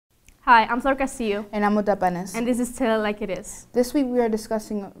Hi, I'm Flor Castillo. And I'm Odapenes. And this is Tell It Like It Is. This week we are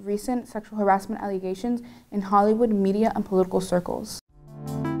discussing recent sexual harassment allegations in Hollywood media and political circles.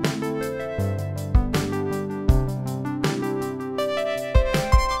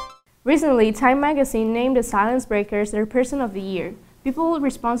 Recently, Time magazine named the Silence Breakers their Person of the Year, people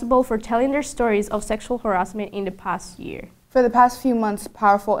responsible for telling their stories of sexual harassment in the past year. For the past few months,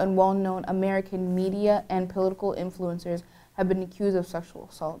 powerful and well-known American media and political influencers have been accused of sexual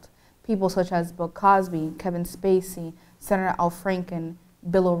assault. People such as Bill Cosby, Kevin Spacey, Senator Al Franken,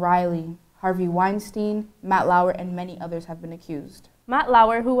 Bill O'Reilly, Harvey Weinstein, Matt Lauer, and many others have been accused. Matt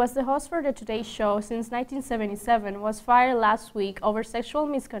Lauer, who was the host for the Today Show since 1977, was fired last week over sexual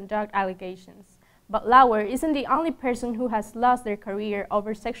misconduct allegations. But Lauer isn't the only person who has lost their career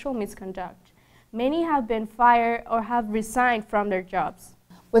over sexual misconduct. Many have been fired or have resigned from their jobs.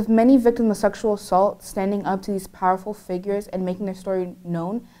 With many victims of sexual assault standing up to these powerful figures and making their story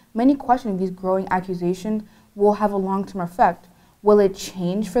known, many question if these growing accusations will have a long-term effect. Will it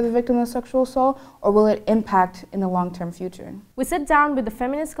change for the victim of sexual assault, or will it impact in the long-term future? We sat down with the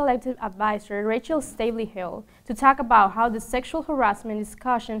Feminist Collective advisor, Rachel Stavely-Hill, to talk about how the sexual harassment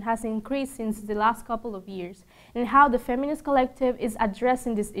discussion has increased since the last couple of years, and how the Feminist Collective is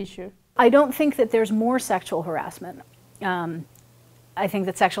addressing this issue. I don't think that there's more sexual harassment. I think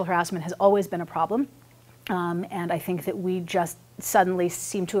that sexual harassment has always been a problem, and I think that we just suddenly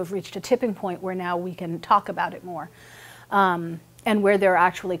seem to have reached a tipping point where now we can talk about it more, and where there are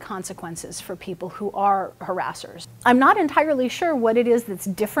actually consequences for people who are harassers. I'm not entirely sure what it is that's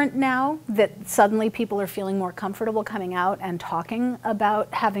different now, that suddenly people are feeling more comfortable coming out and talking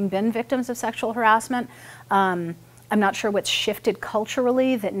about having been victims of sexual harassment. I'm not sure what's shifted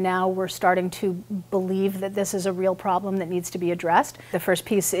culturally, that now we're starting to believe that this is a real problem that needs to be addressed. The first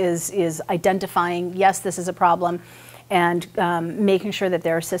piece is identifying, yes, this is a problem, and making sure that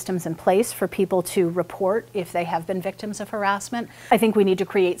there are systems in place for people to report if they have been victims of harassment. I think we need to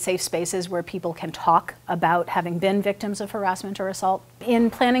create safe spaces where people can talk about having been victims of harassment or assault.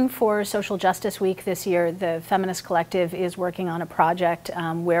 In planning for Social Justice Week this year, the Feminist Collective is working on a project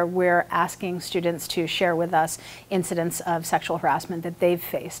where we're asking students to share with us incidents of sexual harassment that they've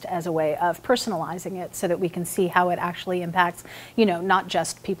faced as a way of personalizing it so that we can see how it actually impacts, you know, not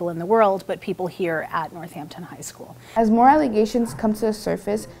just people in the world, but people here at Northampton High School. As more allegations come to the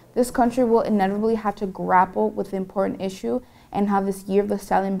surface, this country will inevitably have to grapple with the important issue and how this year of the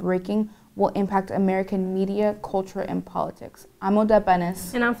silent breaking will impact American media, culture, and politics. I'm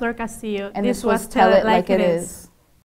Odapenes. And I'm Flor Castillo. And this was Tell It Like It Is.